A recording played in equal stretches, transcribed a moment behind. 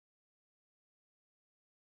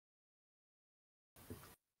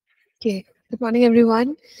Okay, good morning,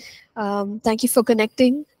 everyone. Thank you for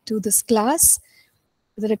connecting to this class.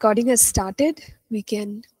 The recording has started. We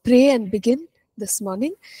can pray and begin this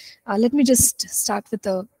morning. Let me just start with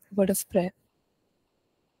a word of prayer.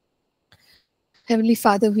 Heavenly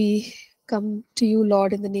Father, we come to you,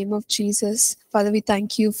 Lord, in the name of Jesus. Father, we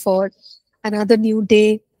thank you for another new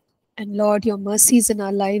day. And Lord, your mercies in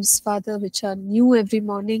our lives, Father, which are new every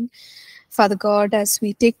morning. Father God, as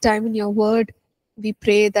we take time in your word, we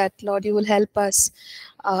pray that, Lord, you will help us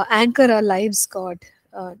anchor our lives, God,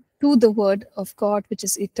 to the word of God, which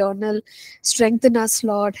is eternal. Strengthen us,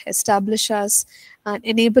 Lord, establish us, and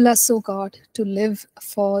enable us, O God, to live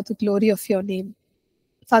for the glory of your name.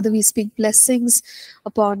 Father, we speak blessings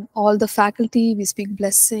upon all the faculty. We speak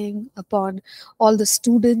blessing upon all the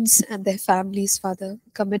students and their families, Father.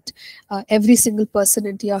 Commit every single person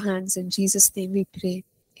into your hands. In Jesus' name we pray.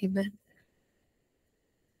 Amen.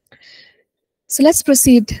 So let's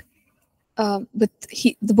proceed with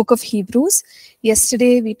the book of Hebrews.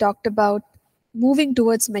 Yesterday we talked about moving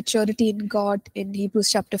towards maturity in God in Hebrews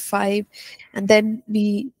chapter 5. And then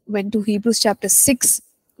we went to Hebrews chapter 6,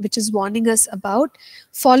 which is warning us about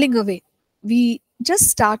falling away. We just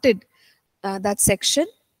started that section,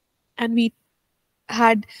 and we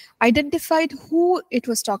had identified who it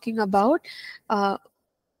was talking about.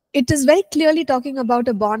 It is very clearly talking about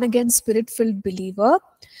a born-again, spirit-filled believer.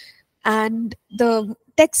 And the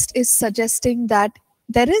text is suggesting that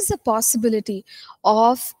there is a possibility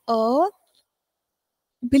of a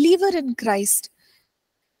believer in Christ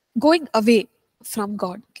going away from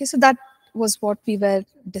God. Okay, so that was what we were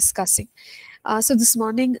discussing. So this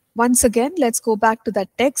morning, once again, let's go back to that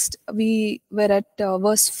text. We were at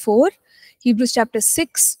verse 4, Hebrews chapter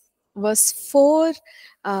 6, verse 4,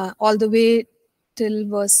 all the way till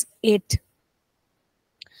verse 8.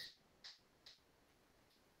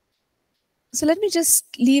 So let me just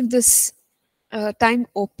leave this time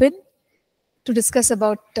open to discuss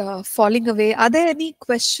about falling away. Are there any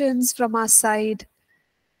questions from our side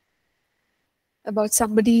about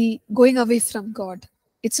somebody going away from God?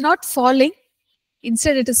 It's not falling,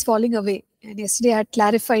 instead it is falling away. And yesterday I had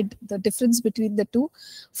clarified the difference between the two.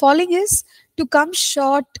 Falling is to come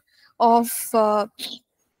short of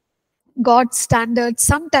God's standards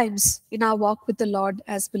sometimes in our walk with the Lord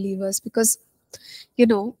as believers, because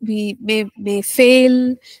we may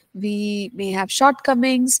fail, we may have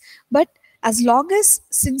shortcomings, but as long as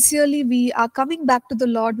sincerely we are coming back to the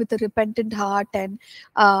Lord with a repentant heart and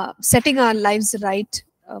setting our lives right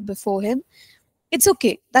before him, it's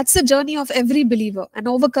okay. That's the journey of every believer, an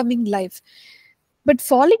overcoming life. But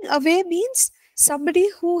falling away means somebody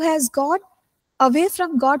who has gone away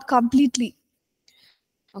from God completely.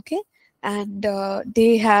 Okay, and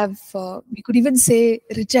they have, we could even say,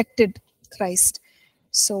 rejected Christ.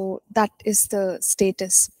 So that is the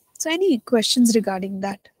status. So any questions regarding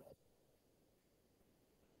that?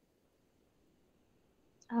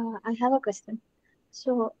 I have a question.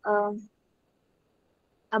 So,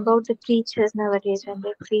 about the preachers nowadays, when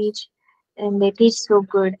they preach and they teach so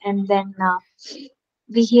good, and then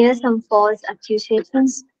we hear some false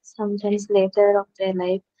accusations sometimes later of their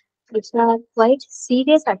life, which are quite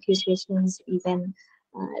serious accusations, even.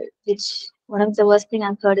 Which one of the worst thing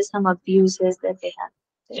I've heard is some abuses that they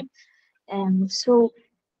have. And so,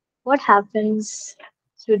 what happens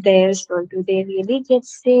to their soul? Do they really get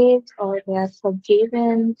saved, or they are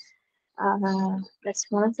forgiven? That's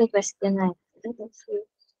one of the questions I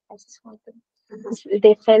just want to.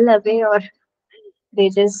 They fell away, or they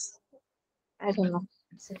just, I don't know.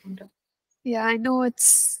 Yeah, I know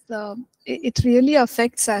it really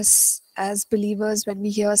affects us as believers when we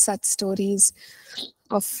hear such stories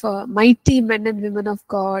of mighty men and women of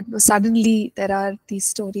God. Suddenly there are these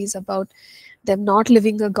stories about them not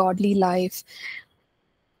living a godly life.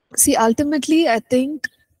 See, ultimately, I think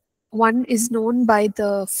one is known by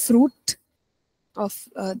the fruit of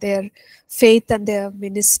their faith and their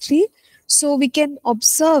ministry. So we can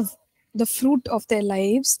observe the fruit of their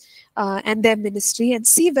lives and their ministry and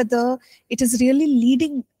see whether it is really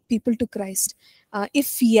leading people to Christ.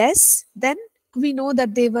 If yes, then we know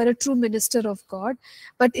that they were a true minister of God.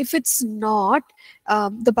 But if it's not,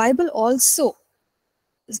 the Bible also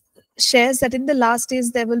shares that in the last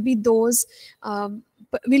days there will be those,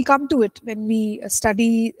 but we'll come to it when we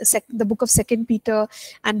study the book of Second Peter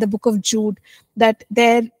and the book of Jude, that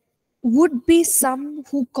there would be some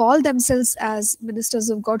who call themselves as ministers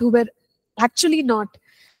of God who were actually not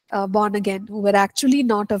born again, who were actually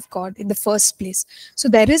not of God in the first place. So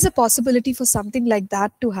there is a possibility for something like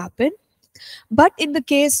that to happen. But in the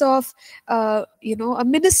case of a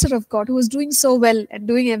minister of God who was doing so well and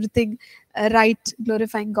doing everything right,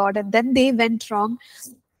 glorifying God, and then they went wrong,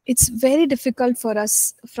 it's very difficult for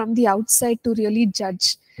us from the outside to really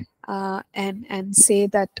judge and say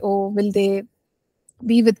that, oh, will they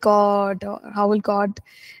be with God, or how will God?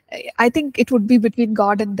 I think it would be between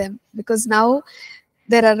God and them, because now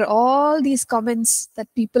there are all these comments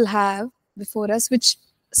that people have before us, which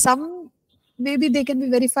some maybe they can be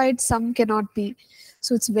verified, some cannot be.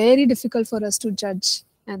 So it's very difficult for us to judge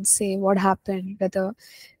and say what happened, whether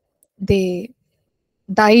they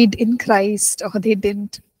died in Christ or they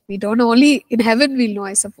didn't. We don't know. Only in heaven we'll know,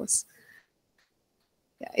 I suppose.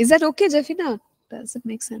 Yeah. Is that okay, Jeffina? Does it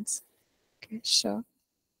make sense? Okay, sure.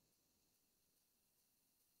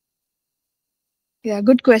 Yeah,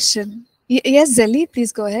 good question. Yes, Zelly,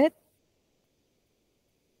 please go ahead.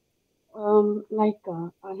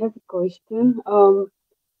 I have a question.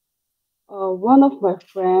 One of my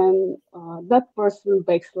friend, that person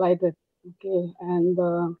backslided, okay, and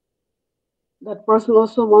that person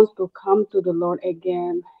also wants to come to the Lord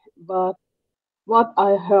again. But what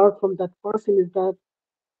I heard from that person is that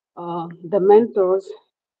the mentors,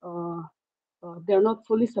 uh, they're not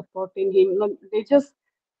fully supporting him. They just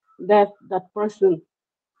left that person,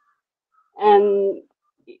 and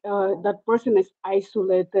that person is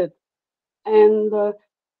isolated. And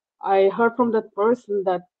I heard from that person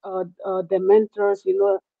that the mentors,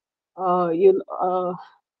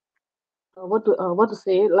 what to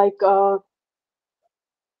say,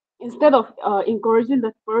 instead of encouraging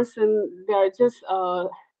that person, they are just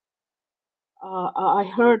I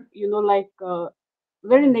heard,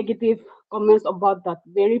 very negative comments about that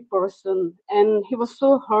very person, and he was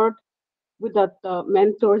so hurt with that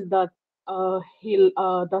mentors that he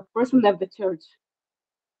that person left the church.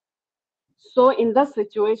 So in that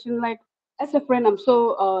situation, like as a friend, I'm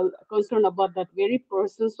so concerned about that very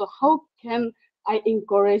person. So how can I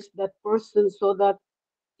encourage that person so that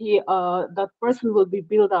that person will be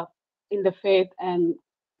built up in the faith and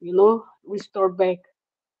restored back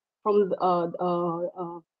from the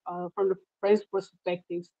friend's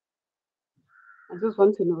perspectives. I just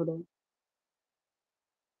want to know that.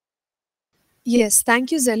 Yes,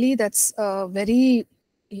 thank you, Zelly. That's very,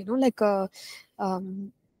 like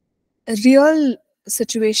um, a real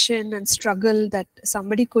situation and struggle that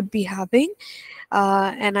somebody could be having.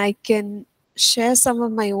 And I can share some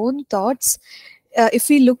of my own thoughts. If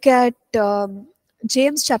we look at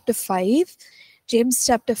James chapter 5, James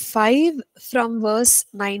chapter 5 from verse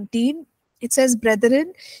 19, it says,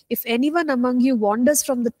 Brethren, if anyone among you wanders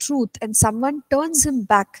from the truth and someone turns him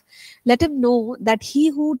back, let him know that he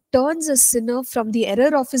who turns a sinner from the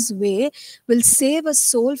error of his way will save a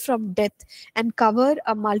soul from death and cover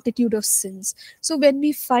a multitude of sins. So when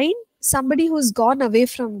we find somebody who's gone away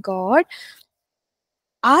from God,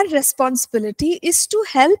 our responsibility is to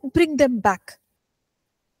help bring them back.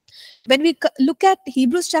 When we look at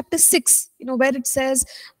Hebrews chapter 6, where it says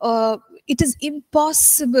it is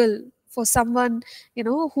impossible for someone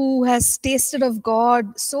who has tasted of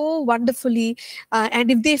God so wonderfully,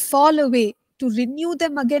 and if they fall away, to renew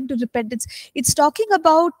them again to repentance. It's talking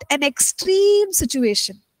about an extreme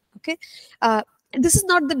situation. Okay. This is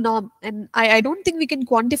not the norm, and I don't think we can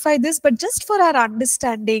quantify this, but just for our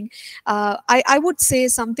understanding, I would say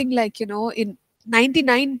something like, in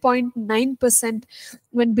 99.9%,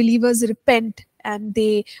 when believers repent and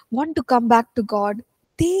they want to come back to God,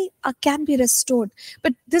 they can be restored.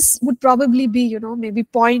 But this would probably be, maybe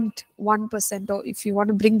 0.1%, or if you want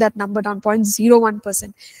to bring that number down,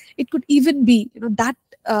 0.01%. It could even be, that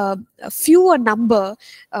a fewer number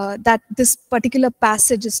that this particular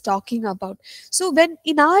passage is talking about. So when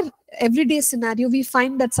in our everyday scenario we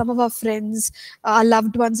find that some of our friends, our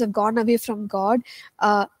loved ones, have gone away from God,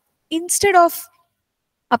 instead of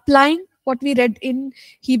applying what we read in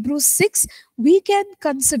Hebrews 6, we can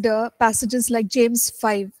consider passages like James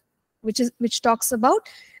 5, which talks about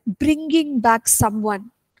bringing back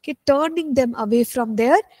someone, okay, turning them away from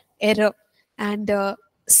their error and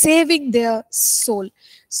saving their soul.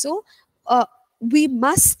 So we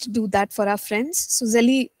must do that for our friends. So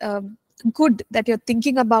Zeli, good that you're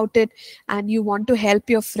thinking about it and you want to help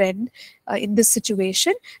your friend in this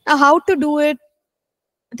situation. Now, how to do it?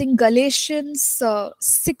 I think Galatians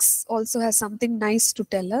 6 also has something nice to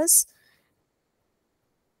tell us.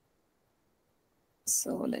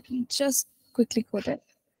 So let me just quickly quote it.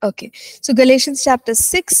 Okay. So Galatians chapter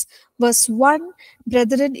 6, verse 1.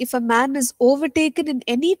 Brethren, if a man is overtaken in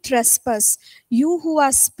any trespass, you who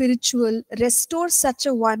are spiritual, restore such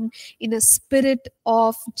a one in a spirit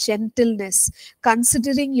of gentleness,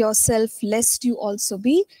 considering yourself, lest you also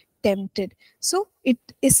be tempted. So it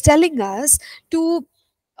is telling us to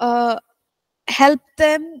help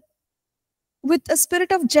them with a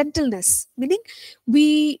spirit of gentleness, meaning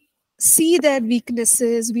we see their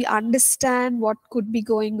weaknesses, we understand what could be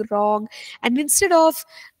going wrong, and instead of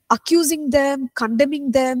accusing them,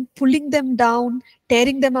 condemning them, pulling them down,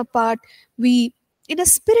 tearing them apart, we, in a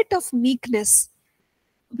spirit of meekness,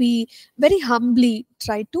 we very humbly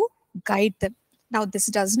try to guide them. Now, this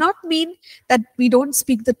does not mean that we don't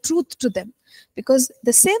speak the truth to them, because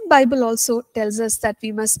the same Bible also tells us that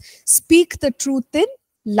we must speak the truth in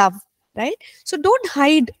love, right? So don't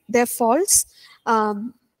hide their faults.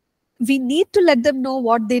 We need to let them know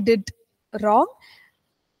what they did wrong,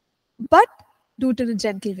 but do it in a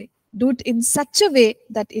gentle way. Do it in such a way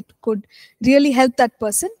that it could really help that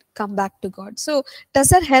person come back to God. So, does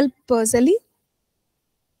that help, Sally?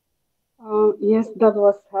 Yes, that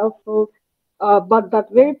was helpful. But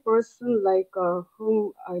that very person, like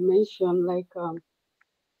whom I mentioned, like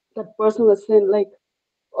that person was saying, like,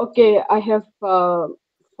 okay, I have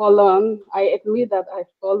fallen. I admit that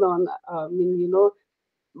I've fallen. I mean,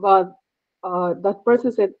 but that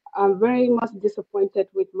person said, I'm very much disappointed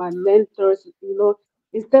with my mentors.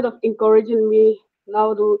 Instead of encouraging me,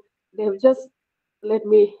 now they've just let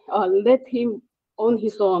him on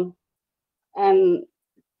his own, and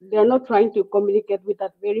they're not trying to communicate with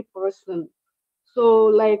that very person. So,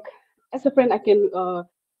 like, as a friend, I can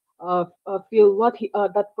feel what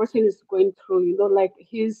that person is going through. Like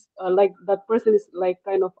he's like that person is like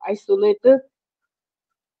kind of isolated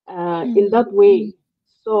in Mm. that way.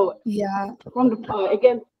 So, Yeah. from the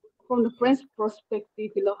again from the friend's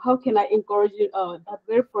perspective, how can I encourage that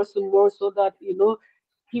very person more so that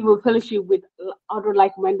he will fellowship with other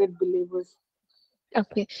like-minded believers.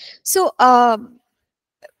 Okay. So,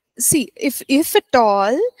 see, if at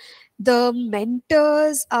all the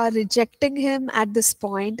mentors are rejecting him at this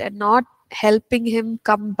point and not helping him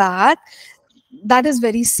come back, that is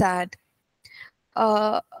very sad.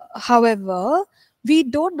 Uh, However, we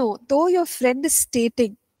don't know, though your friend is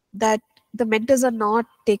stating that the mentors are not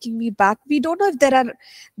taking me back, we don't know if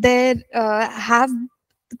there have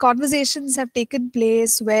conversations have taken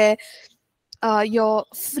place where your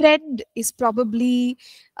friend is probably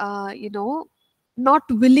not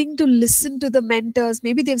willing to listen to the mentors.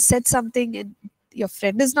 Maybe they've said something and your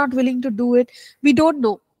friend is not willing to do it. We don't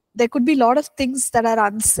know. There could be a lot of things that are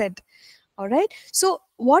unsaid. All right. So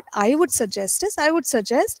what I would suggest is, I would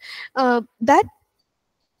suggest that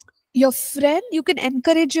you can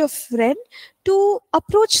encourage your friend to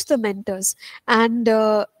approach the mentors, and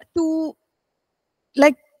to,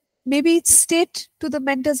 like, maybe state to the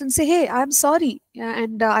mentors and say, hey, I'm sorry,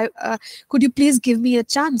 and I could you please give me a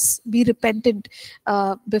chance, be repentant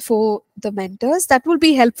before the mentors. That will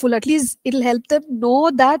be helpful. At least it'll help them know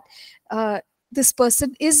that uh, this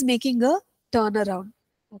person is making a turnaround.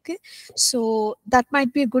 Okay, so that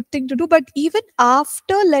might be a good thing to do. But even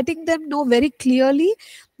after letting them know very clearly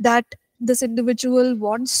that this individual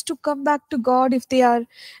wants to come back to God, if they are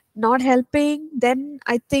not helping, then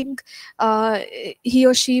I think uh, he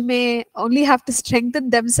or she may only have to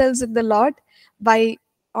strengthen themselves in the Lord by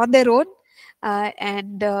on their own,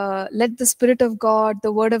 and let the Spirit of God,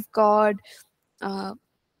 the Word of God, uh,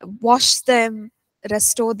 wash them,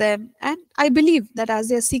 restore them. And I believe that as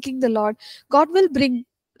they are seeking the Lord, God will bring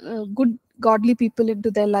good, godly people into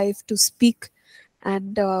their life to speak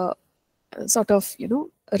and sort of,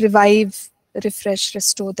 revive, refresh,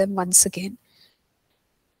 restore them once again.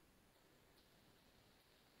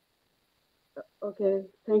 Okay,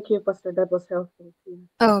 thank you, Pastor. That was helpful.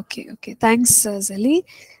 Yeah. Okay, okay. Thanks, Zeli.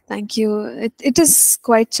 Thank you. It is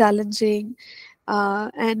quite challenging.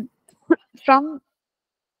 And from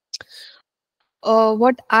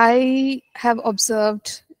what I have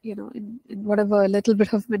observed, in whatever little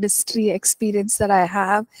bit of ministry experience that I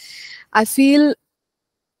have, I feel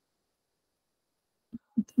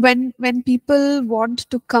when people want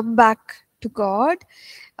to come back to God,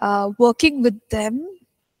 working with them,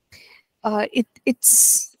 it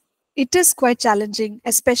is quite challenging,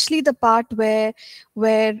 especially the part where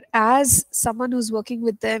as someone who's working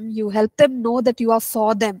with them, you help them know that you are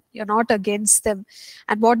for them, you're not against them,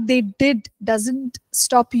 and what they did doesn't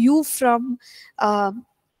stop you from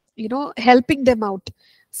helping them out.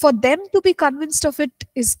 For them to be convinced of it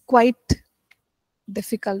is quite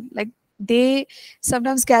difficult. Like, they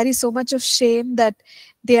sometimes carry so much of shame that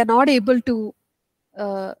they are not able to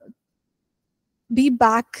uh, be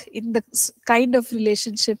back in the kind of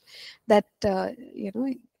relationship that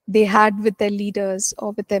they had with their leaders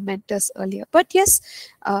or with their mentors earlier. But yes,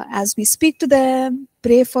 as we speak to them,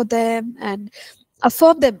 pray for them, and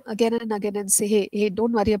affirm them again and again, and say, hey,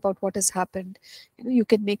 don't worry about what has happened. You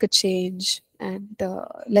can make a change, and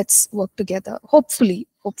let's work together. Hopefully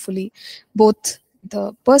both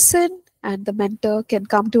the person and the mentor can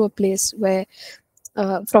come to a place where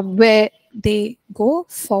from where they go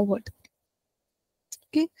forward.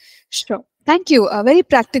 Okay, sure. Thank you. Very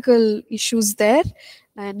practical issues there,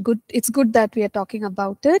 and good. It's good that we are talking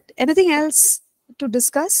about it. Anything else to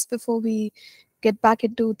discuss before we get back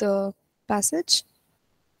into the passage?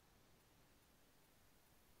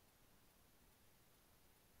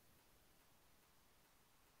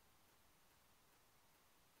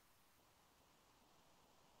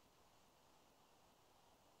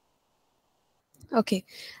 Okay.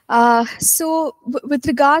 So, with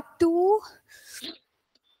regard to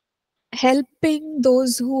helping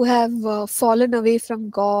those who have fallen away from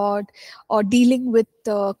God or dealing with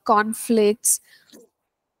conflicts,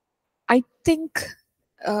 I think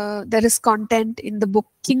there is content in the book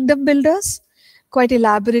Kingdom Builders. Quite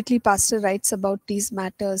elaborately, Pastor writes about these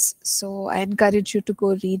matters. So, I encourage you to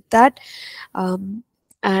go read that.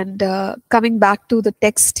 And coming back to the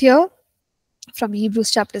text here from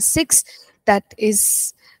Hebrews chapter 6, that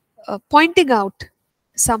is pointing out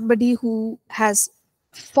somebody who has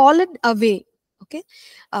fallen away. Okay,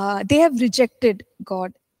 they have rejected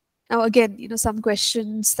God. Now again, some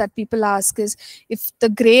questions that people ask is, if the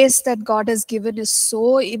grace that God has given is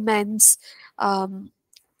so immense,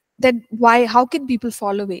 then how can people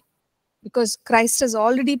fall away? Because Christ has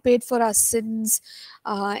already paid for our sins,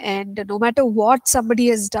 and no matter what somebody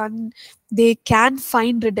has done, they can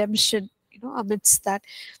find redemption amidst that.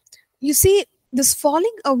 You see, this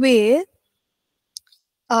falling away,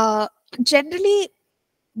 uh, generally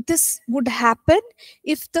this would happen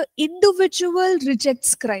if the individual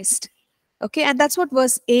rejects Christ. Okay, and that's what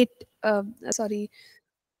verse 8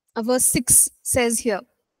 verse 6 says here.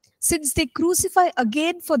 Since they crucify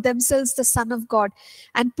again for themselves the Son of God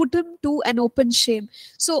and put him to an open shame.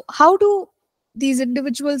 So how do these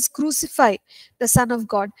individuals crucify the Son of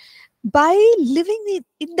God? By living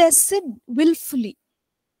in their sin willfully.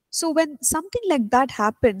 So when something like that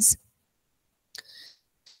happens,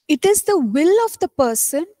 it is the will of the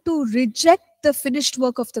person to reject the finished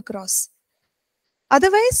work of the cross.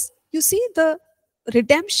 Otherwise, you see, the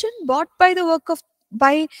redemption bought by the work of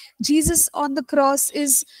by Jesus on the cross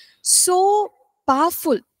is so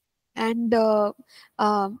powerful and uh,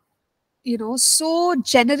 so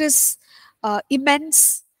generous,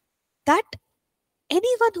 immense, that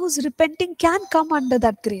anyone who's repenting can come under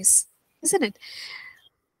that grace, isn't it?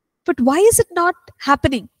 But why is it not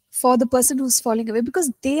happening for the person who's falling away?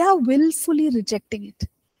 Because they are willfully rejecting it.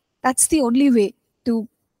 That's the only way to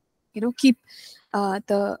keep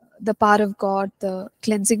the power of God, the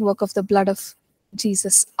cleansing work of the blood of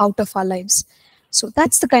Jesus out of our lives. So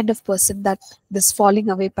that's the kind of person that this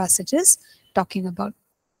falling away passage is talking about.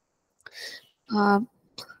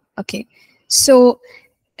 Okay, so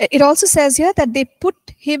it also says here that they put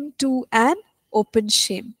him to an open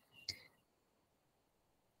shame.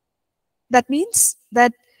 That means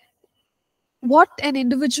that what an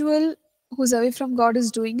individual who's away from God is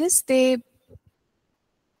doing is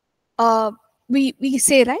we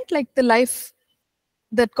say, right, like the life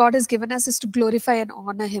that God has given us is to glorify and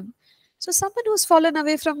honor him. So someone who's fallen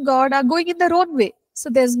away from God are going in their own way. So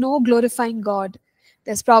there's no glorifying God.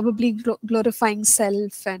 There's probably glorifying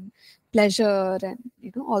self and pleasure and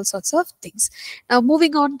all sorts of things. Now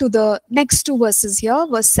moving on to the next two verses here,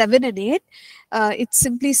 verse 7 and 8, it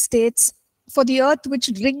simply states, for the earth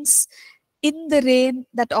which drinks in the rain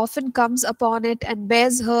that often comes upon it and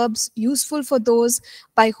bears herbs useful for those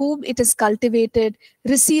by whom it is cultivated,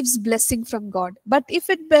 receives blessing from God. But if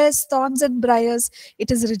it bears thorns and briars, it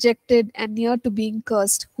is rejected and near to being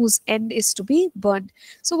cursed, whose end is to be burned.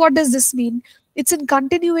 So what does this mean? It's in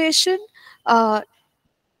continuation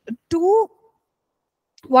to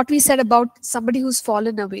what we said about somebody who's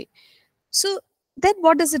fallen away. So then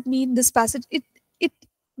what does it mean, this passage? It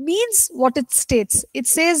means what it states. It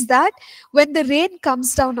says that when the rain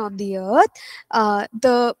comes down on the earth,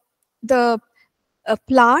 the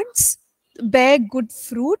plants bear good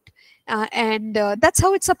fruit, and that's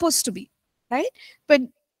how it's supposed to be, right?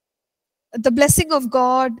 When the blessing of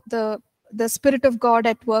God, the Spirit of God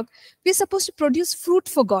at work, we're supposed to produce fruit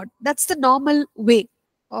for God. That's the normal way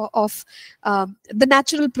of the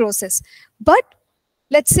natural process. But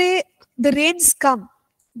let's say the rains come,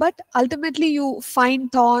 but ultimately you find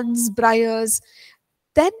thorns, briars,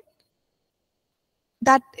 then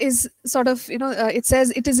that is sort of, it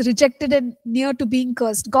says it is rejected and near to being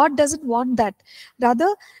cursed. God doesn't want that.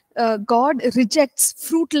 Rather, God rejects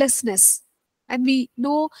fruitlessness. And we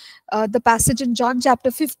know the passage in John chapter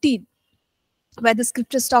 15, where the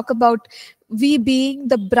scriptures talk about we being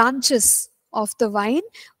the branches of the vine,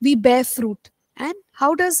 we bear fruit. And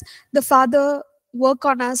how does the Father work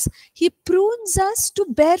on us? He prunes us to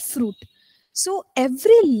bear fruit. So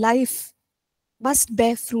every life must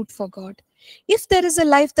bear fruit for God. If there is a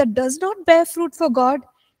life that does not bear fruit for God,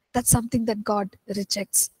 that's something that God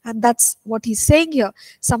rejects. And that's what he's saying here.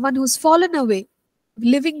 Someone who's fallen away,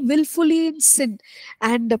 living willfully in sin,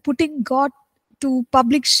 and putting God to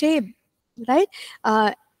public shame, right?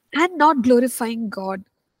 And not glorifying God.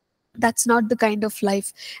 That's not the kind of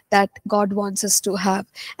life that God wants us to have.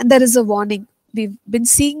 And there is a warning. We've been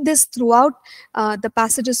seeing this throughout the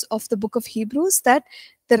passages of the book of Hebrews, that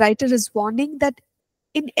the writer is warning that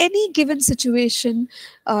in any given situation,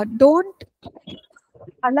 don't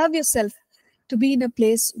allow yourself to be in a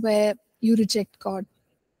place where you reject God,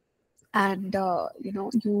 and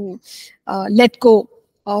you let go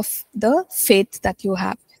of the faith that you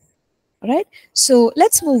have. All right, so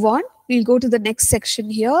let's move on. We'll go to the next section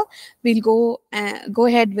here. We'll go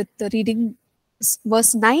ahead with the reading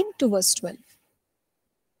verse 9 to verse 12.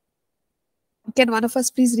 Can one of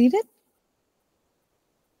us please read it?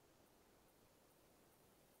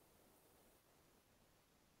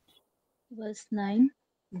 Verse 9.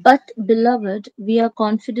 But, beloved, we are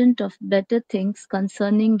confident of better things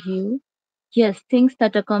concerning you, yes, things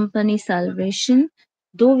that accompany salvation,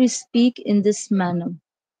 though we speak in this manner.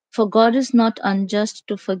 For God is not unjust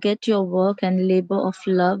to forget your work and labor of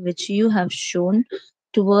love which you have shown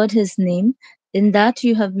toward his name, in that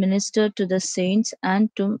you have ministered to the saints and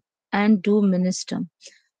do minister.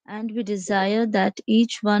 And we desire that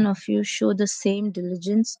each one of you show the same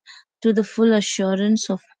diligence to the full assurance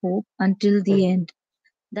of hope until the end,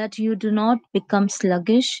 that you do not become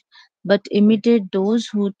sluggish, but imitate those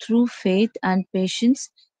who through faith and patience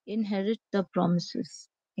inherit the promises.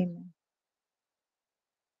 Amen.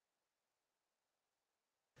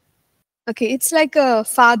 Okay, it's like a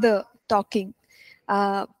father talking.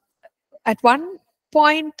 Uh, at one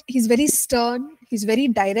point, he's very stern, he's very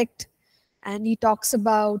direct, and he talks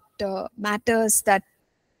about matters that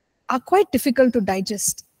are quite difficult to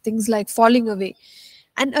digest, things like falling away.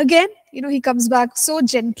 And again, he comes back so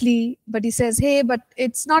gently, but he says, hey, but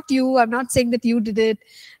it's not you. I'm not saying that you did it.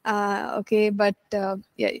 Okay, but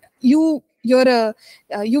yeah, you've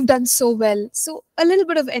done so well. So a little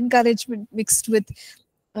bit of encouragement mixed with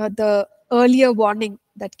the earlier warning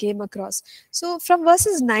that came across. So from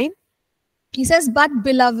verses 9, he says, but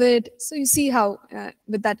beloved. So you see how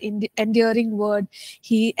with that endearing word,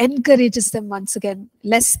 he encourages them once again,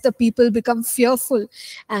 lest the people become fearful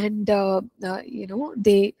and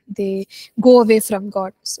they go away from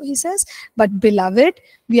God. So he says, but beloved,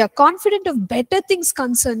 we are confident of better things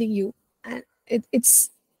concerning you. And it's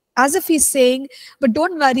as if he's saying, but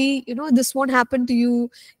don't worry, this won't happen to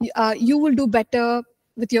you. You will do better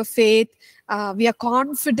with your faith. We are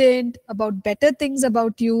confident about better things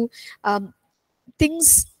about you.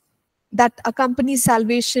 Things that accompany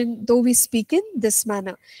salvation, though we speak in this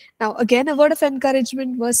manner. Now, again, a word of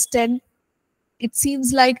encouragement, verse 10. It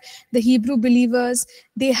seems like the Hebrew believers,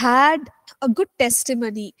 they had a good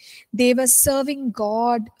testimony. They were serving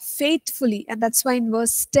God faithfully. And that's why in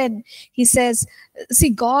verse 10, he says, see,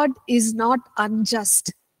 God is not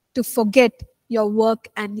unjust to forget your work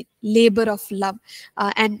and labor of love.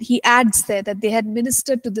 And he adds there that they had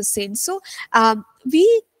ministered to the saints. So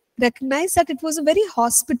we recognize that it was a very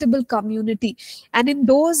hospitable community. And in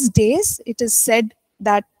those days, it is said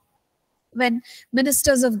that when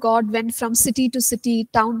ministers of God went from city to city,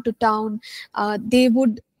 town to town, they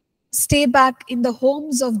would stay back in the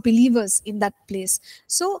homes of believers in that place.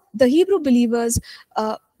 So the Hebrew believers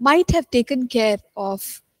might have taken care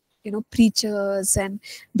of preachers and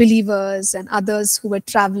believers and others who were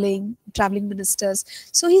traveling ministers.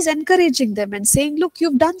 So he's encouraging them and saying, look,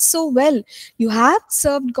 you've done so well. You have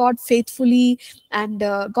served God faithfully, and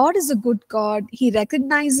God is a good God. He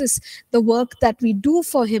recognizes the work that we do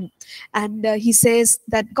for him, and he says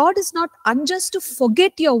that God is not unjust to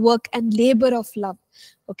forget your work and labor of love.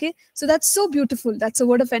 Okay, so that's so beautiful. That's a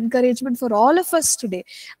word of encouragement for all of us today.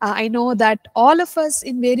 I know that all of us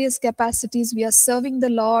in various capacities, we are serving the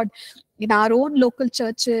Lord in our own local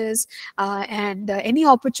churches, and any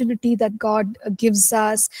opportunity that God gives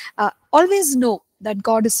us, always know that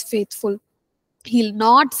God is faithful. He'll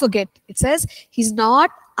not forget. It says he's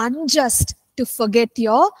not unjust to forget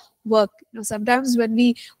your work. Sometimes when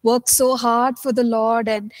we work so hard for the Lord,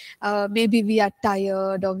 and maybe we are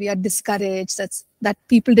tired or we are discouraged, that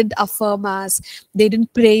people didn't affirm us, they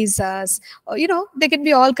didn't praise us, or, there can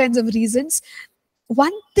be all kinds of reasons.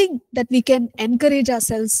 One thing that we can encourage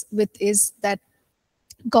ourselves with is that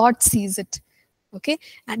God sees it. Okay,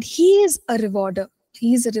 and he is a rewarder.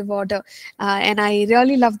 He is a rewarder. And I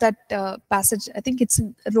really love that passage. I think it's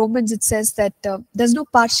in Romans. It says that there's no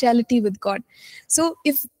partiality with God. So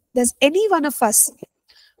if there's any one of us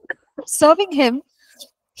serving him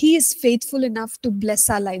He is faithful enough to bless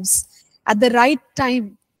our lives. At the right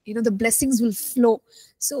time, the blessings will flow.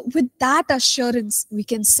 So with that assurance, we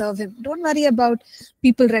can serve him. Don't worry about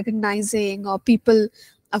people recognizing or people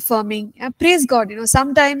affirming. Praise God.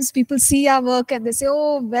 Sometimes people see our work and they say,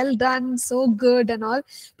 oh, well done, so good and all.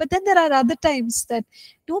 But then there are other times that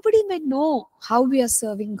nobody may know how we are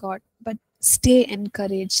serving God. But stay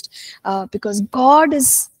encouraged, because God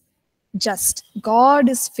is just. God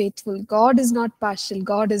is faithful. God is not partial.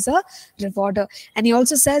 God is a rewarder. And he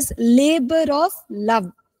also says labor of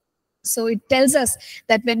love. So it tells us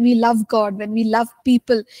that when we love God, when we love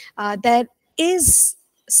people, there is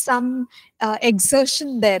some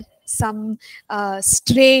exertion there, some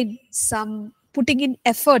strain, some putting in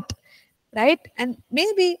effort, right? And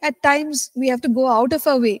maybe at times we have to go out of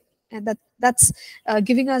our way, and that's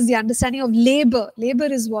giving us the understanding of labor. Labor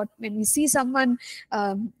is what, when we see someone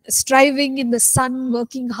striving in the sun,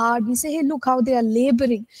 working hard, we say, hey, look how they are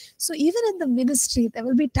laboring. So even in the ministry, there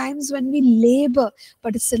will be times when we labor,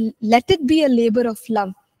 but let it be a labor of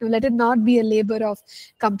love. Let it not be a labor of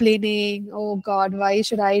complaining. Oh God, why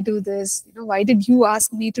should I do this? Why did you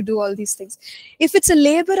ask me to do all these things? If it's a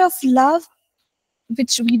labor of love,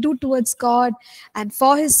 which we do towards God and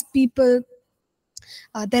for his people,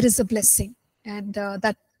 there is a blessing, and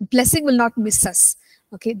that blessing will not miss us.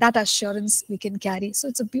 Okay, that assurance we can carry. So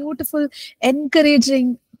it's a beautiful,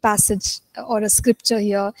 encouraging passage or a scripture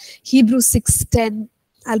here, Hebrews 6:10.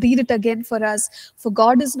 I'll read it again for us. For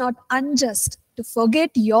God is not unjust to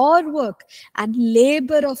forget your work and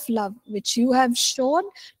labor of love which you have shown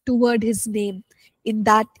toward his name, in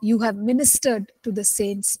that you have ministered to the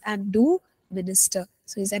saints and do minister.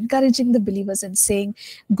 So he's encouraging the believers and saying,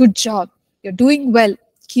 good job, you're doing well,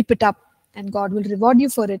 keep it up, and God will reward you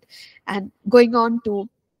for it. And going on to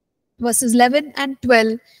verses 11 and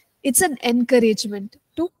 12, it's an encouragement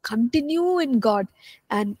to continue in God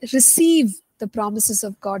and receive the promises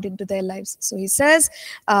of God into their lives. So he says,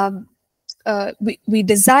 we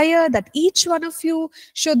desire that each one of you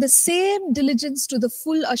show the same diligence to the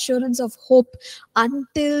full assurance of hope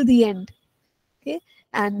until the end. Okay.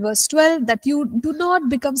 And verse 12, that you do not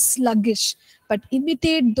become sluggish, but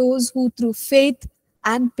imitate those who through faith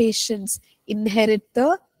and patience inherit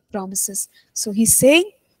the promises. So he's saying,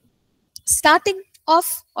 starting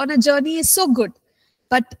off on a journey is so good,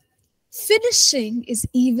 but finishing is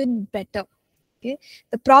even better. Okay.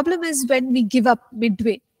 The problem is when we give up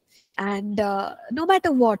midway, and no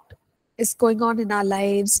matter what is going on in our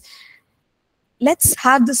lives, let's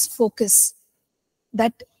have this focus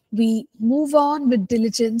that we move on with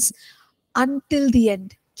diligence until the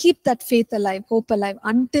end. Keep that faith alive, hope alive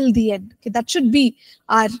until the end. Okay, that should be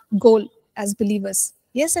our goal as believers.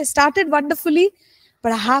 Yes, I started wonderfully,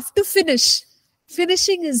 but I have to finish.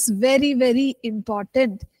 Finishing is very, very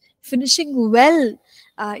important. Finishing well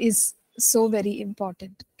is so very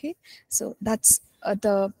important. Okay, so that's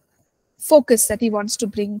the focus that he wants to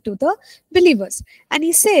bring to the believers. And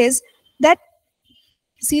he says that,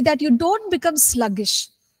 see that you don't become sluggish.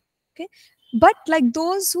 Okay, but like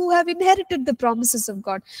those who have inherited the promises of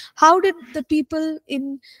God. How did the people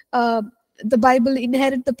in the Bible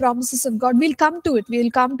inherit the promises of God? We'll come to it.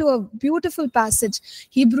 We'll come to a beautiful passage,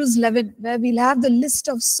 Hebrews 11, where we'll have the list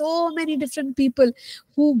of so many different people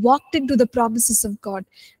who walked into the promises of God,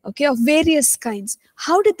 okay, of various kinds.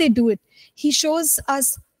 How did they do it? He shows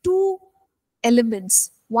us two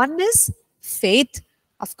elements. One is faith.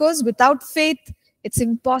 Of course, without faith, it's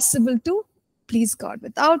impossible to please God.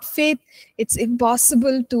 Without faith, it's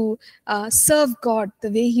impossible to serve God the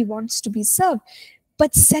way he wants to be served.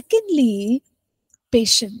 But secondly,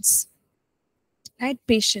 patience, right?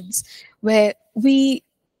 Patience, where we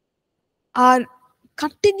are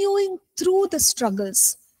continuing through the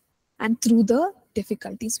struggles and through the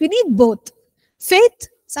difficulties. We need both. Faith,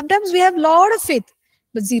 sometimes we have a lot of faith,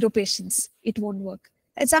 but zero patience. It won't work.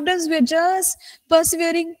 And sometimes we're just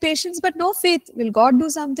persevering, patience, but no faith. Will God do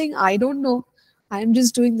something? I don't know. I'm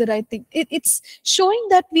just doing the right thing. It's showing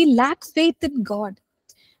that we lack faith in God.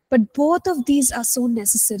 But both of these are so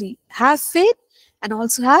necessary. Have faith and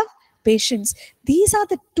also have patience. These are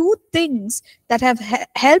the two things that have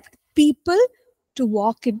helped people to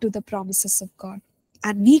walk into the promises of God.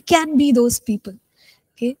 And we can be those people.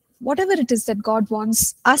 Okay, whatever it is that God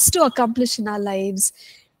wants us to accomplish in our lives,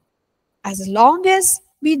 as long as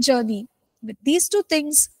we journey with these two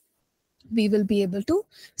things, we will be able to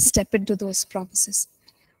step into those promises.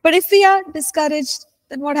 But if we are discouraged,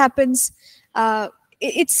 then what happens?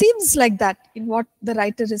 It seems like that in what the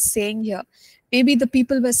writer is saying here. Maybe the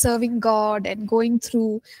people were serving God and going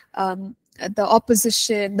through the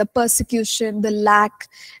opposition, the persecution, the lack,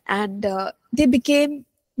 and they became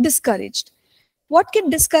discouraged. what can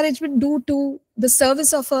discouragement do to the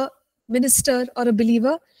service of a minister or a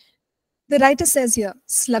believer? The writer says here,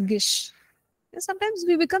 sluggish. Sometimes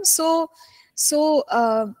we become so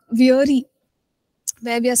weary,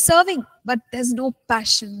 where we are serving, but there's no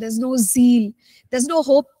passion, there's no zeal, there's no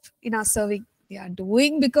hope in our serving. We are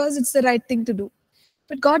doing because it's the right thing to do.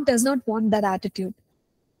 But God does not want that attitude.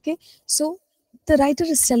 Okay, so the writer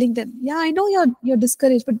is telling them, yeah, I know you're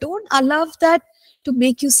discouraged, but don't allow that to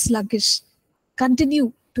make you sluggish.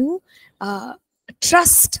 Continue to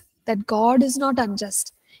trust that God is not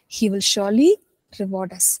unjust. He will surely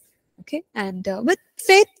reward us. Okay, and with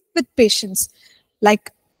faith, with patience,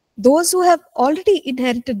 like those who have already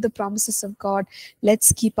inherited the promises of God,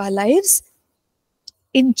 let's keep our lives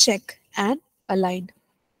in check and aligned.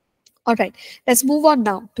 All right, let's move on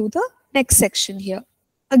now to the next section here.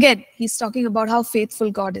 Again, he's talking about how faithful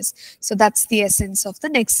God is. So that's the essence of the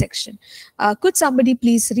next section. Could somebody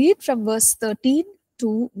please read from verse 13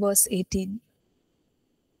 to verse 18?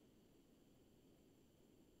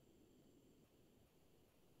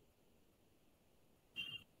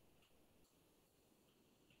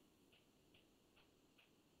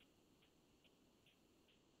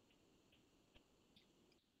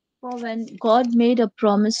 For when God made a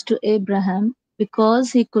promise to Abraham,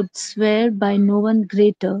 because he could swear by no one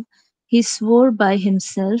greater, he swore by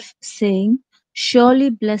himself, saying,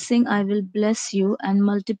 surely blessing I will bless you, and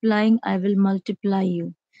multiplying I will multiply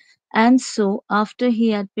you. And so, after he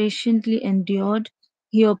had patiently endured,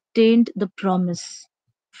 he obtained the promise.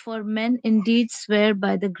 For men indeed swear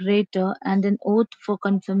by the greater, and an oath for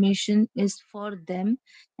confirmation is for them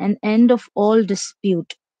an end of all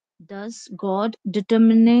dispute. Thus God,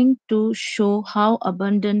 determining to show how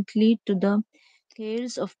abundantly to the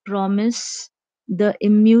heirs of promise the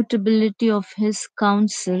immutability of his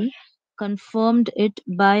counsel, confirmed it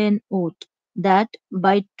by an oath, that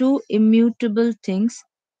by two immutable things,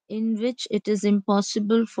 in which it is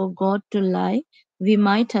impossible for God to lie, we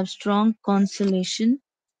might have strong consolation,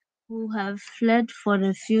 who have fled for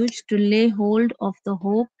refuge to lay hold of the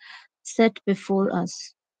hope set before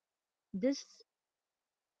us. This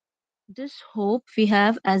This hope we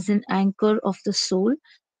have as an anchor of the soul,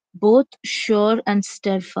 both sure and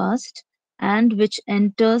steadfast, and which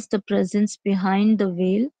enters the presence behind the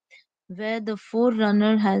veil, where the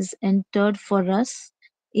forerunner has entered for us,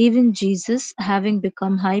 even Jesus, having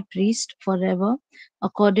become high priest forever,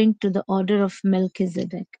 according to the order of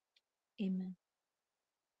Melchizedek. Amen.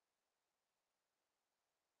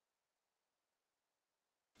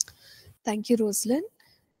 Thank you, Rosalind.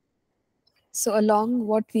 So, along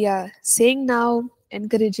what we are saying now,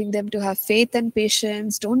 encouraging them to have faith and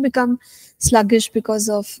patience, don't become sluggish because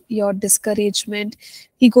of your discouragement.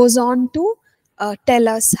 He goes on to tell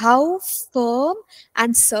us how firm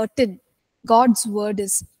and certain God's word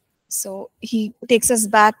is. So, he takes us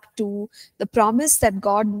back to the promise that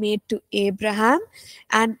God made to Abraham.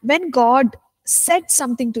 And when God said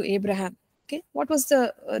something to Abraham, okay, what was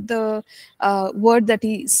the word that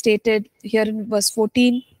he stated here in verse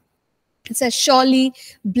 14? It says, surely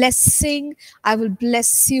blessing, I will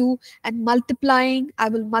bless you, and multiplying, I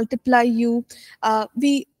will multiply you.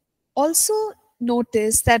 We also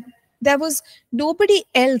notice that there was nobody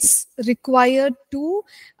else required to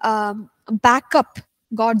back up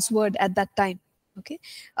God's word at that time. Okay,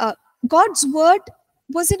 God's word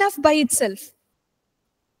was enough by itself.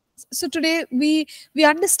 So today we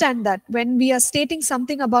understand that when we are stating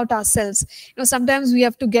something about ourselves, sometimes we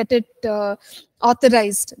have to get it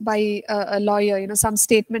authorized by a lawyer, some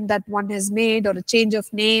statement that one has made, or a change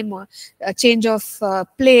of name, or a change of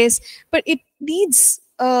place, but it needs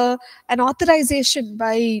an authorization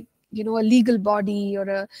by a legal body,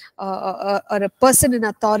 or a person in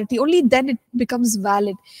authority. Only then it becomes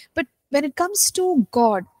valid. But when it comes to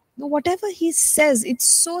God, whatever he says, it's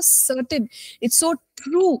so certain, it's so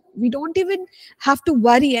true, we don't even have to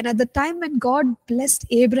worry. And at the time when God blessed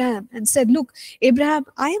Abraham and said, look, Abraham,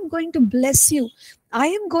 I am going to bless you, I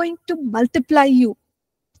am going to multiply you,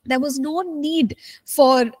 there was no need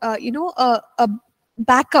for a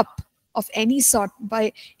backup of any sort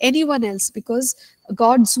by anyone else, because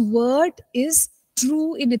God's word is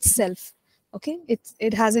true in itself. Okay,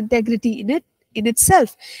 it has integrity in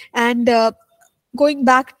itself. And going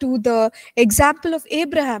back to the example of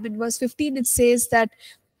Abraham in verse 15, it says that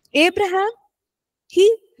Abraham,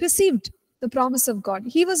 he received the promise of God.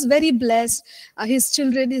 He was very blessed. His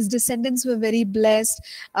children, his descendants were very blessed.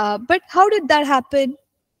 But how did that happen?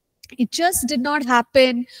 It just did not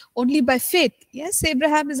happen only by faith. Yes,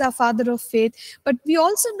 Abraham is our father of faith, but we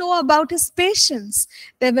also know about his patience.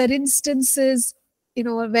 There were instances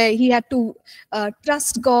where he had to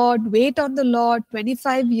trust God, wait on the Lord.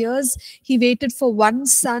 25 years he waited for one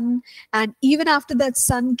son, and even after that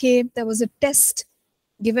son came, there was a test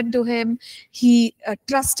given to him. He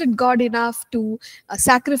trusted God enough to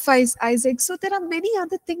sacrifice Isaac. So there are many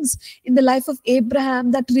other things in the life of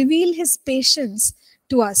Abraham that reveal his patience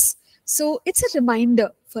to us. So it's a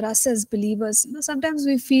reminder for us as believers. Sometimes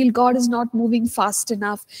we feel God is not moving fast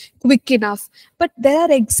enough, quick enough, but there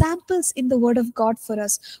are examples in the Word of God for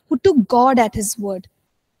us who took God at His word,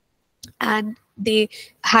 and they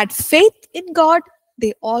had faith in God.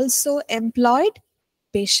 They also employed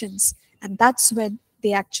patience, and that's when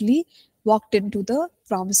they actually walked into the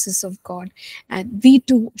promises of God. And we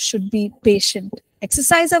too should be patient,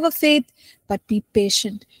 exercise our faith, but be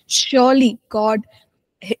patient. Surely God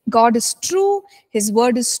is true, His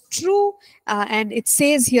word is true. And it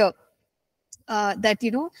says here that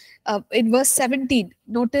in verse 17,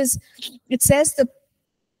 notice it says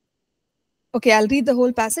okay, I'll read the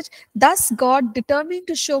whole passage. Thus God, determining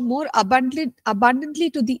to show more abundantly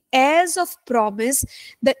to the heirs of promise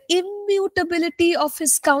the immutability of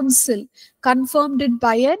His counsel, confirmed it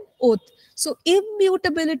by an oath. So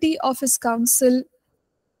immutability of His counsel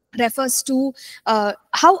refers to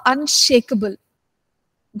how unshakable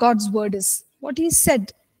God's word is. What He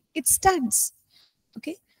said, it stands.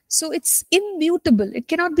 Okay, so it's immutable, it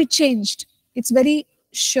cannot be changed, it's very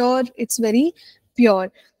sure, it's very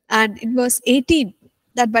pure. And in verse 18,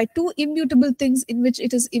 that by two immutable things in which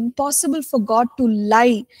it is impossible for God to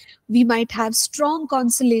lie, we might have strong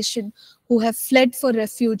consolation, who have fled for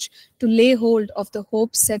refuge, to lay hold of the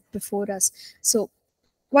hope set before us. So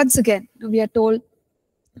once again we are told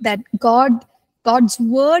that God's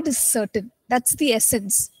word is certain. That's the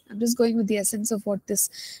essence. I'm just going with the essence of what this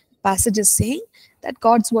passage is saying, that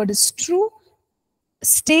God's word is true.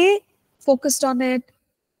 Stay focused on it,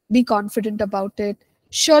 be confident about it.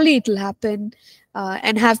 Surely it will happen,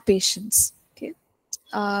 and have patience. Okay,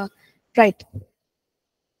 right.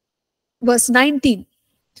 Verse 19,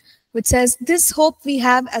 which says, "This hope we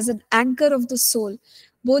have as an anchor of the soul,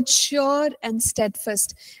 both sure and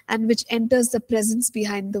steadfast, and which enters the presence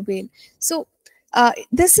behind the veil." So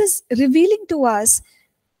this is revealing to us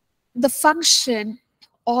the function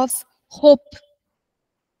of hope,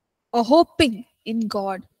 or hoping in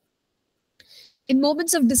God. In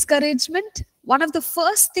moments of discouragement, one of the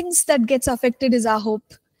first things that gets affected is our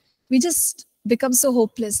hope. We just become so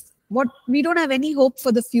hopeless. We don't have any hope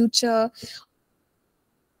for the future,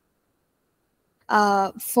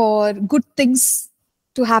 for good things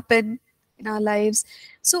to happen in our lives.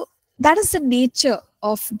 So that is the nature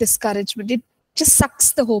of discouragement. It just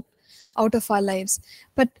sucks the hope out of our lives.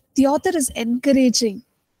 But the author is encouraging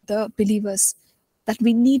the believers that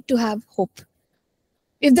we need to have hope.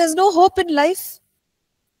 If there's no hope in life,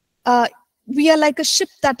 we are like a ship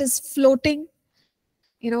that is floating,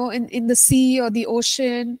 in the sea or the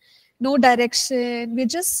ocean, no direction. We're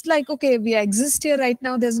just like, okay, we exist here right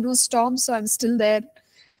now. There's no storm, so I'm still there.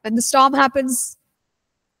 When the storm happens,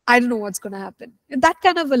 I don't know what's going to happen. And that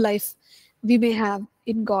kind of a life we may have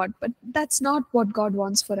in God, but that's not what God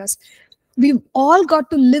wants for us. We've all got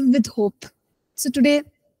to live with hope. So today,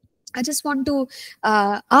 I just want to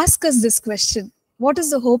ask us this question. What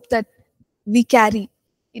is the hope that we carry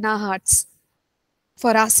in our hearts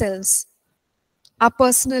for ourselves, our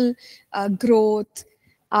personal growth,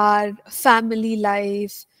 our family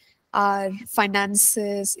life, our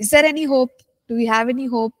finances? Is there any hope? Do we have any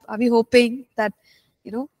hope? Are we hoping that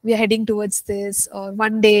we are heading towards this, or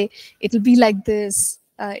one day it'll be like this,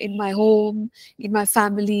 in my home, in my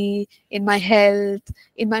family, in my health,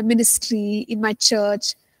 in my ministry, in my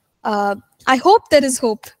church? I hope there is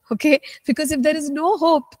hope, okay? Because if there is no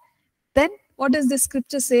hope, then what does the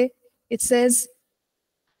scripture say? It says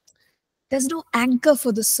there's no anchor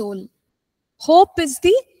for the soul. Hope is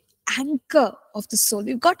the anchor of the soul.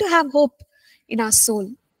 We've got to have hope in our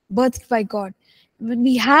soul, birthed by God. When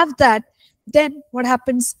we have that, then what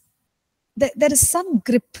happens? There is some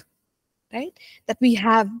grip, right, that we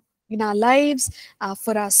have in our lives,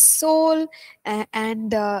 for our soul.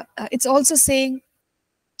 And it's also saying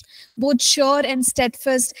both sure and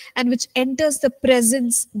steadfast, and which enters the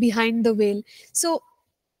presence behind the veil. So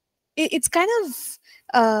it's kind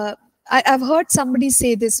of, I've heard somebody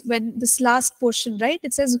say this when this last portion, right?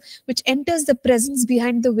 It says, which enters the presence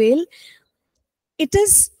behind the veil. It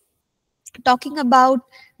is talking about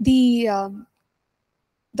the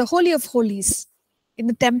Holy of Holies. In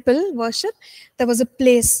the temple worship, there was a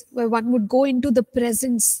place where one would go into the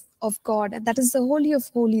presence of God, and that is the Holy of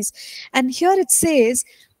Holies. And here it says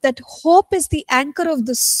that hope is the anchor of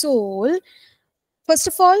the soul. First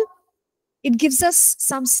of all, it gives us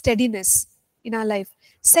some steadiness. in our life.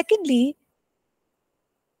 Secondly,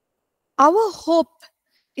 our hope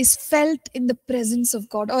is felt in the presence of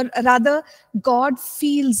God, or rather, God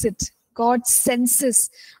feels it. God senses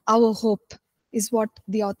our hope, is what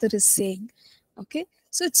the author is saying. Okay,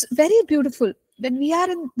 so it's very beautiful. When we are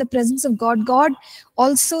in the presence of God, God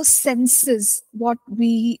also senses what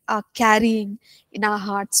we are carrying in our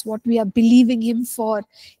hearts, what we are believing Him for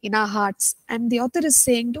in our hearts. And the author is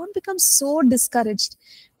saying, don't become so discouraged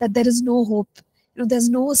that there is no hope. There's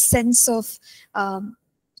no sense of uh,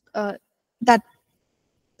 that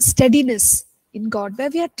steadiness in God, where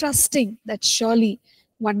we are trusting that surely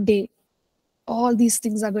one day all these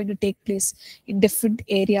things are going to take place in different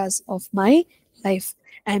areas of my life.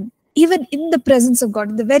 And even in the presence of God,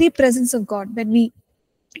 in the very presence of God, when we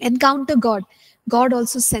encounter God, God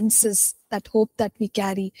also senses that hope that we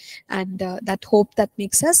carry, and that hope that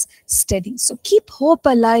makes us steady. So keep hope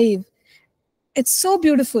alive. It's so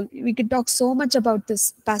beautiful. We can talk so much about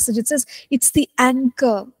this passage. It says it's the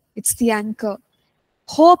anchor. It's the anchor.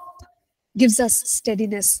 Hope gives us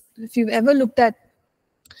steadiness. If you've ever looked at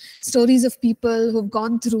stories of people who've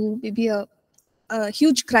gone through maybe a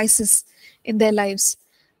huge crisis in their lives,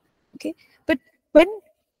 okay, but when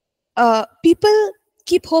people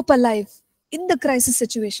keep hope alive in the crisis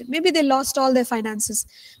situation, maybe they lost all their finances,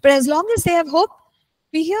 but as long as they have hope,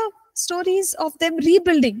 we hear stories of them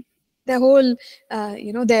rebuilding their whole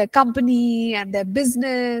their company and their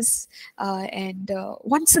business, and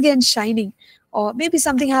once again shining. Or maybe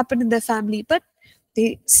something happened in their family, but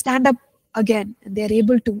they stand up again and they're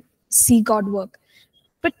able to see God work.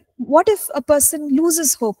 But what if a person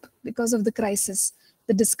loses hope because of the crisis,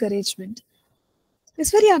 the discouragement?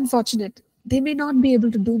 It's very unfortunate. They may not be able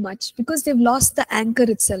to do much because they've lost the anchor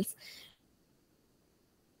itself.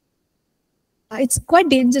 It's quite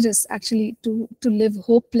dangerous actually to live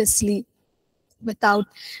hopelessly without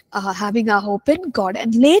having our hope in God.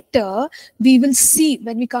 And later we will see,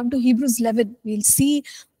 when we come to Hebrews 11, we'll see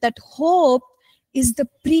that hope is the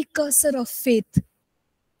precursor of faith.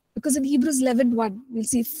 Because in Hebrews 11:1, we'll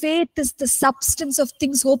see faith is the substance of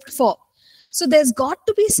things hoped for. So there's got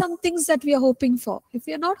to be some things that we are hoping for. If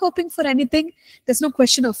we are not hoping for anything, there's no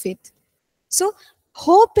question of faith. So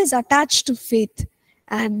hope is attached to faith.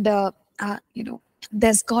 And,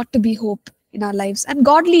 there's got to be hope in our lives, and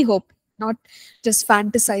godly hope, not just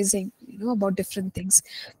fantasizing, about different things.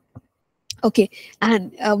 Okay,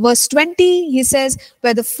 and verse 20, he says,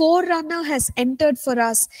 where the forerunner has entered for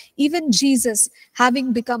us, even Jesus,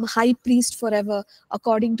 having become high priest forever,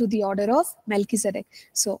 according to the order of Melchizedek.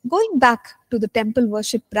 So going back to the temple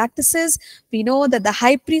worship practices, we know that the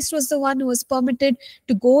high priest was the one who was permitted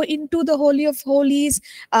to go into the Holy of Holies.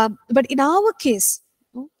 But in our case,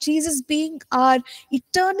 Jesus being our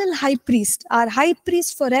eternal high priest, our high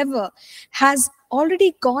priest forever, has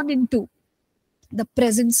already gone into the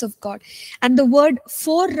presence of God. And the word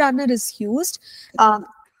forerunner is used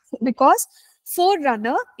because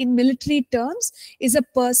forerunner in military terms is a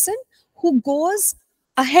person who goes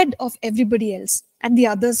ahead of everybody else and the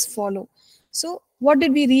others follow. So what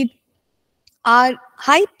did we read? Our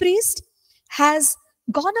high priest has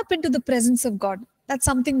gone up into the presence of God. That's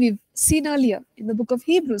something we've seen earlier in the book of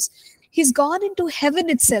Hebrews. He's gone into heaven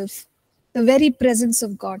itself, the very presence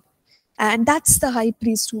of God. And that's the high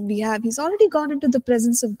priest whom we have. He's already gone into the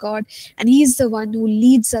presence of God, and he's the one who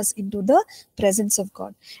leads us into the presence of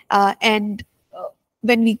God. And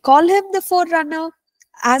when we call him the forerunner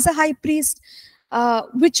as a high priest,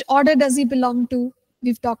 which order does he belong to?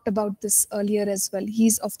 We've talked about this earlier as well.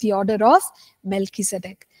 He's of the order of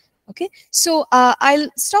Melchizedek. Okay, so I'll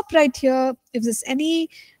stop right here. If there's any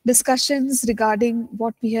discussions regarding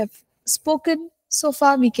what we have spoken so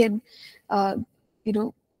far, we can,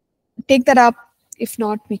 take that up. If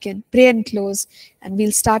not, we can pray and close, and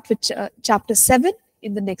we'll start with chapter 7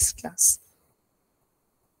 in the next class.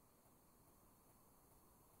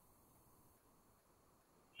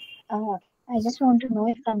 I just want to know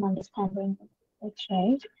if I'm understanding it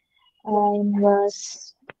right. In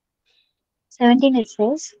verse 17 it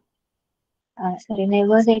says, in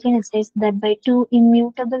verse 18 it says that by two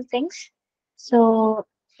immutable things. So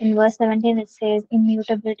in verse 17 it says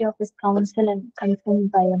immutability of his counsel and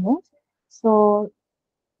confirmed by an oath. So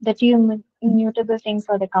the two immutable things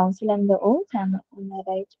are the counsel and the oath. Am I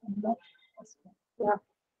right? Yeah.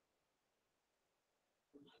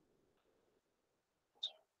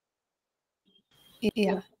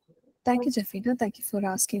 Yeah. Thank you, Jeffina. Thank you for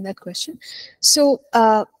asking that question. So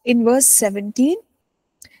in verse 17,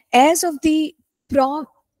 heirs of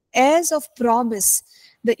promise,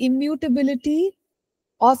 the immutability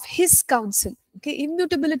of his counsel. Okay,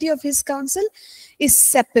 immutability of his counsel is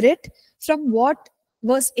separate from what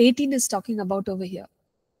verse 18 is talking about over here.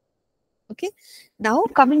 Okay, now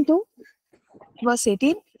coming to verse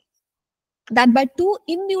 18, that by two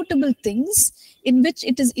immutable things in which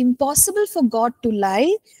it is impossible for God to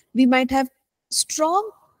lie, we might have strong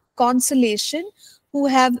consolation, who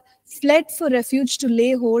have fled for refuge to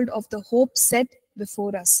lay hold of the hope set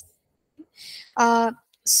before us.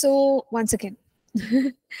 So once again,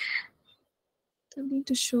 I need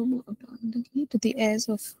to show more abundantly to the heirs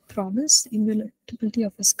of promise, immutability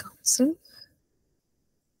of his counsel.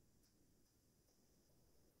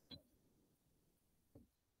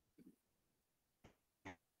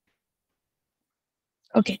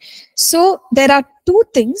 Okay, so there are two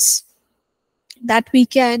things that we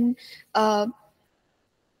can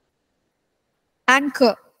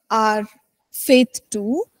anchor our faith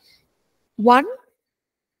to. One,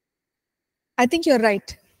 I think you're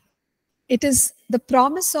right. It is the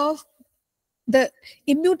promise of the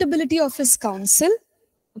immutability of his counsel.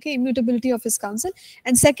 Okay, immutability of his counsel.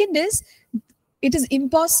 And second is, it is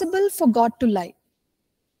impossible for God to lie.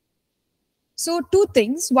 So two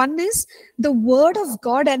things. One is the word of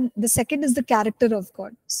God, and the second is the character of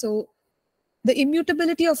God. So the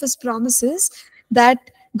immutability of his promises,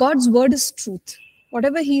 that God's word is truth.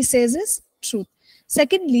 Whatever he says is truth.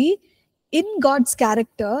 Secondly, in God's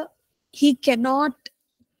character, he cannot,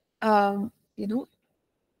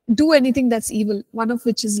 do anything that's evil, one of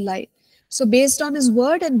which is lie. So based on his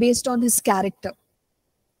word and based on his character,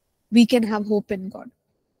 we can have hope in God.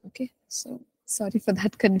 Okay, so sorry for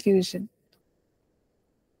that confusion.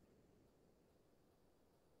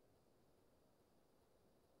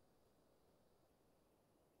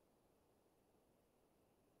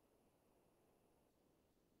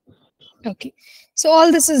 Okay, so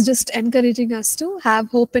all this is just encouraging us to have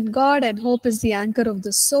hope in God, and hope is the anchor of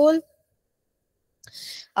the soul.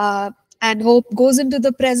 And hope goes into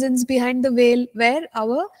the presence behind the veil, where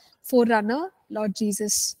our forerunner, Lord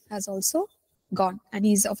Jesus, has also gone, and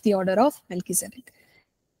he's of the order of Melchizedek.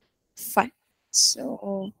 Fine.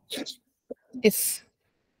 So if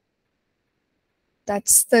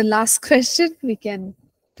that's the last question, we can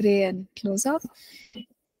pray and close off.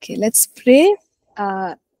 Okay, let's pray.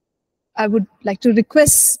 I would like to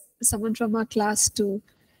request someone from our class to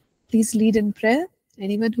please lead in prayer.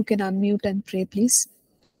 Anyone who can unmute and pray, please.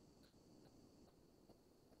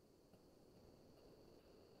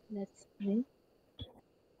 Let's pray.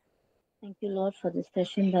 Thank you, Lord, for the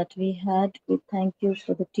session that we had. We thank you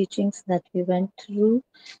for the teachings that we went through.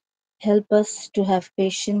 Help us to have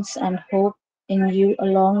patience and hope in you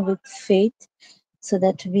along with faith, so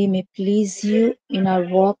that we may please you in our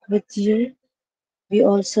walk with you. We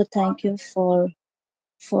also thank you for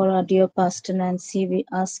our dear Pastor Nancy. We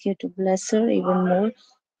ask you to bless her even more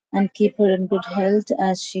and keep her in good health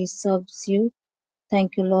as she serves you.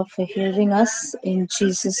 Thank you, Lord, for hearing us. In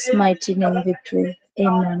Jesus' mighty name we pray.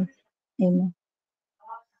 Amen. Amen.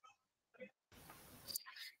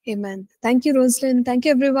 Amen. Thank you, Rosalind. Thank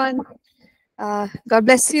you, everyone. God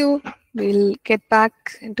bless you. We'll get back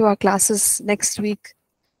into our classes next week.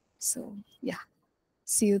 So, yeah,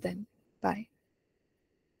 see you then. Bye.